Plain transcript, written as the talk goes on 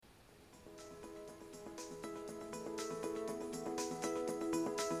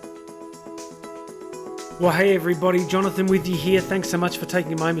Well, hey everybody, Jonathan with you here. Thanks so much for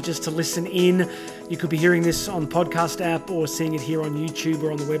taking a moment just to listen in. You could be hearing this on the podcast app or seeing it here on YouTube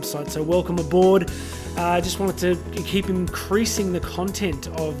or on the website. So welcome aboard. I just wanted to keep increasing the content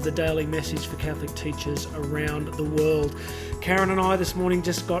of the daily message for Catholic teachers around the world. Karen and I this morning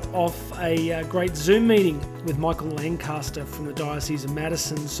just got off a great Zoom meeting with Michael Lancaster from the Diocese of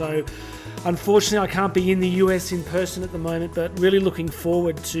Madison. So unfortunately, I can't be in the US in person at the moment, but really looking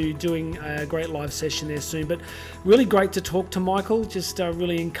forward to doing a great live session there soon. But really great to talk to Michael, just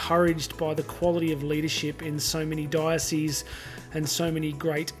really encouraged by the quality of leadership in so many dioceses and so many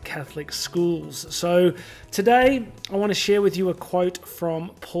great Catholic schools. So today I want to share with you a quote from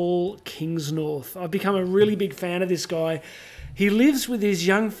Paul Kingsnorth. I've become a really big fan of this guy. He lives with his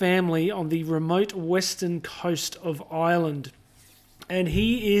young family on the remote western coast of Ireland, and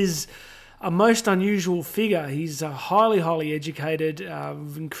he is a most unusual figure. He's highly educated,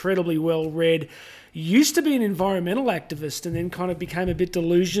 incredibly well read. Used to be an environmental activist and then kind of became a bit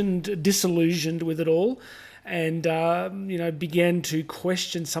disillusioned with it all, and began to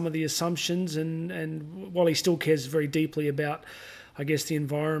question some of the assumptions. And while he still cares very deeply about, I guess, the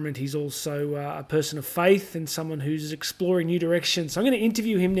environment, he's also a person of faith and someone who's exploring new directions. So I'm going to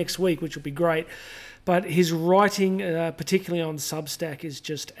interview him next week, which will be great. But his writing, particularly on Substack, is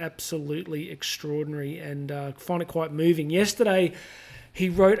just absolutely extraordinary, and I find it quite moving. Yesterday, he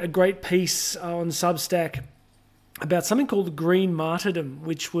wrote a great piece on Substack about something called green martyrdom,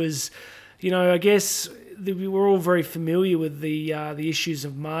 which was, I guess we were all very familiar with the issues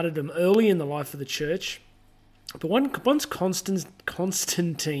of martyrdom early in the life of the Church. But once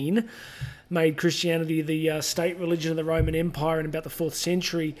Constantine made Christianity the state religion of the Roman Empire in about the 4th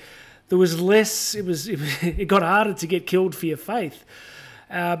century, there was less. It got harder to get killed for your faith,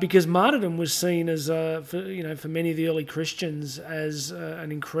 because martyrdom was seen as, for many of the early Christians, as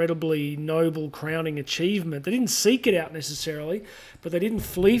an incredibly noble, crowning achievement. They didn't seek it out necessarily, but they didn't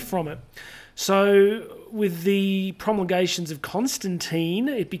flee from it. So with the promulgations of Constantine,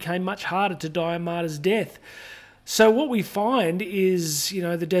 it became much harder to die a martyr's death. So what we find is,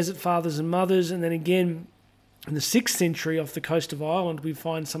 the Desert Fathers and Mothers, and then again, in the 6th century off the coast of Ireland, we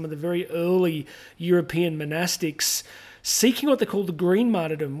find some of the very early European monastics seeking what they called the green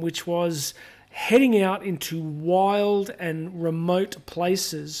martyrdom, which was heading out into wild and remote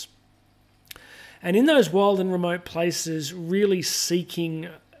places. And in those wild and remote places, really seeking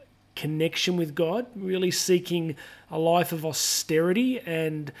connection with God, really seeking a life of austerity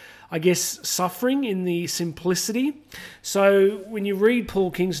and, I guess, suffering in the simplicity. So when you read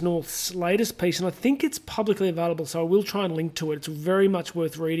Paul Kingsnorth's latest piece, and I think it's publicly available, so I will try and link to it. It's very much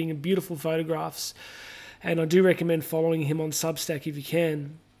worth reading, and beautiful photographs. And I do recommend following him on Substack if you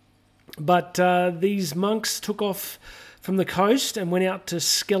can. But these monks took off from the coast and went out to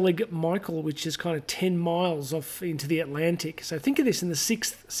Skellig Michael, which is kind of 10 miles off into the Atlantic. So think of this in the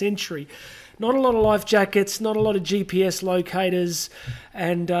 6th century. Not a lot of life jackets, not a lot of GPS locators,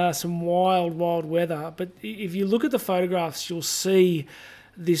 and some wild weather. But if you look at the photographs, you'll see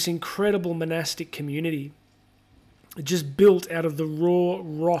this incredible monastic community just built out of the raw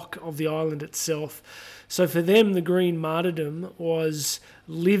rock of the island itself. So for them, the green martyrdom was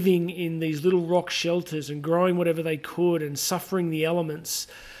living in these little rock shelters and growing whatever they could and suffering the elements.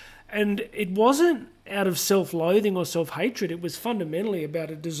 And it wasn't out of self-loathing or self-hatred. It was fundamentally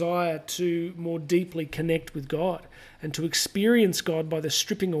about a desire to more deeply connect with God and to experience God by the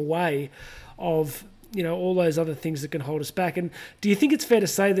stripping away of, all those other things that can hold us back. And do you think it's fair to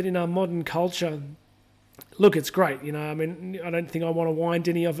say that in our modern culture, look, it's great, I don't think I want to wind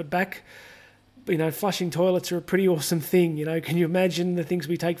any of it back. Flushing toilets are a pretty awesome thing, can you imagine the things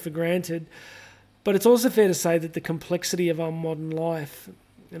we take for granted? But it's also fair to say that the complexity of our modern life,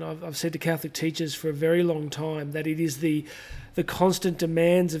 and I've said to Catholic teachers for a very long time that it is the constant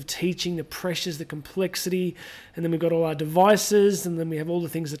demands of teaching, the pressures, the complexity, and then we've got all our devices, and then we have all the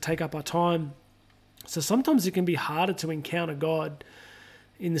things that take up our time. So sometimes it can be harder to encounter God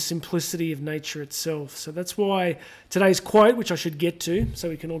in the simplicity of nature itself. So that's why today's quote, which I should get to so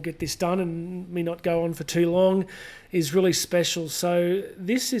we can all get this done and me not go on for too long, is really special. So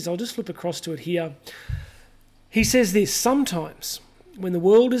this is, I'll just flip across to it here. He says this: sometimes when the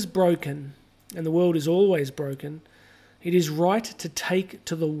world is broken, and the world is always broken, it is right to take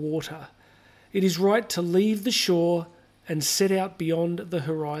to the water. It is right to leave the shore and set out beyond the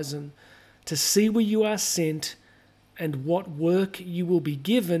horizon, to see where you are sent and what work you will be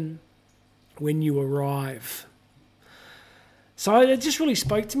given when you arrive. So it just really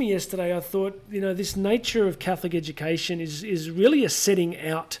spoke to me yesterday. I thought, this nature of Catholic education is really a setting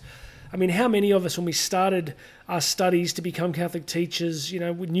out I mean, how many of us, when we started our studies to become Catholic teachers, we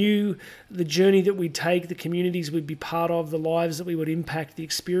knew the journey that we'd take, the communities we'd be part of, the lives that we would impact, the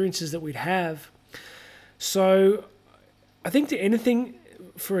experiences that we'd have. So I think that anything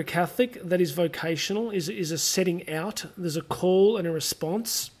for a Catholic that is vocational is a setting out. There's a call and a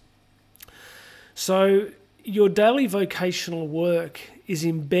response. So your daily vocational work is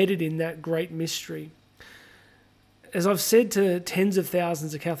embedded in that great mystery. As I've said to tens of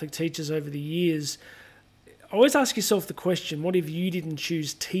thousands of Catholic teachers over the years, always ask yourself the question, what if you didn't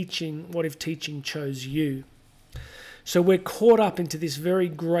choose teaching? What if teaching chose you? So we're caught up into this very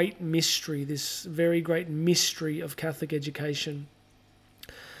great mystery of Catholic education.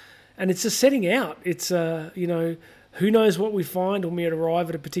 And it's a setting out. It's who knows what we find when we arrive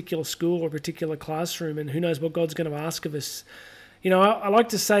at a particular school or a particular classroom, and who knows what God's going to ask of us. I like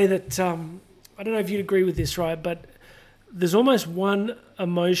to say that, I don't know if you'd agree with this, right? But there's almost one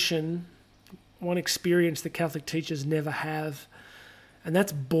emotion, one experience that Catholic teachers never have, and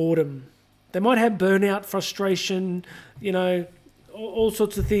that's boredom. They might have burnout, frustration, all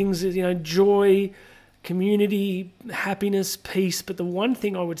sorts of things, joy, community, happiness, peace. But the one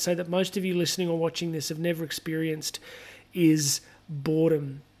thing I would say that most of you listening or watching this have never experienced is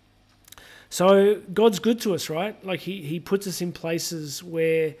boredom. So God's good to us, right? Like he puts us in places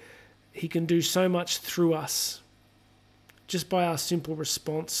where he can do so much through us just by our simple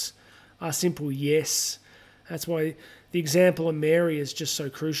response, our simple yes. That's why the example of Mary is just so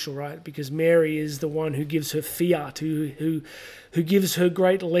crucial, right? Because Mary is the one who gives her fiat, who gives her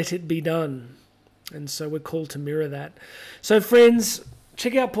great let it be done. And so we're called to mirror that. So friends,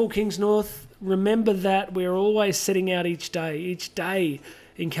 check out Paul Kingsnorth. Remember that we're always setting out each day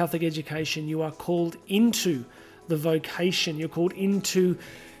in Catholic education. You are called into the vocation. You're called into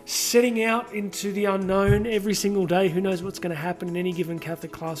setting out into the unknown every single day. Who knows what's going to happen in any given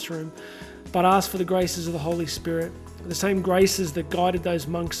Catholic classroom? But ask for the graces of the Holy Spirit. The same graces that guided those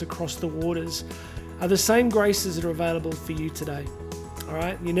monks across the waters are the same graces that are available for you today. All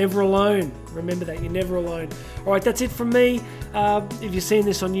right, you're never alone. Remember that, you're never alone. All right, that's it from me. If you're seeing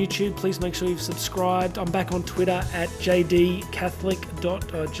this on YouTube, please make sure you've subscribed. I'm back on Twitter at jdcatholic.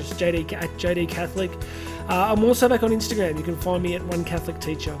 Just jd at jdcatholic. I'm also back on Instagram. You can find me at One Catholic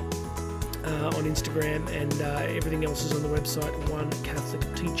Teacher on Instagram, and everything else is on the website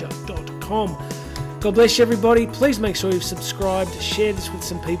onecatholicteacher.com. God bless you, everybody. Please make sure you've subscribed. Share this with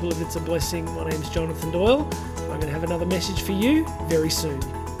some people if it's a blessing. My name's Jonathan Doyle. I'm going to have another message for you very soon.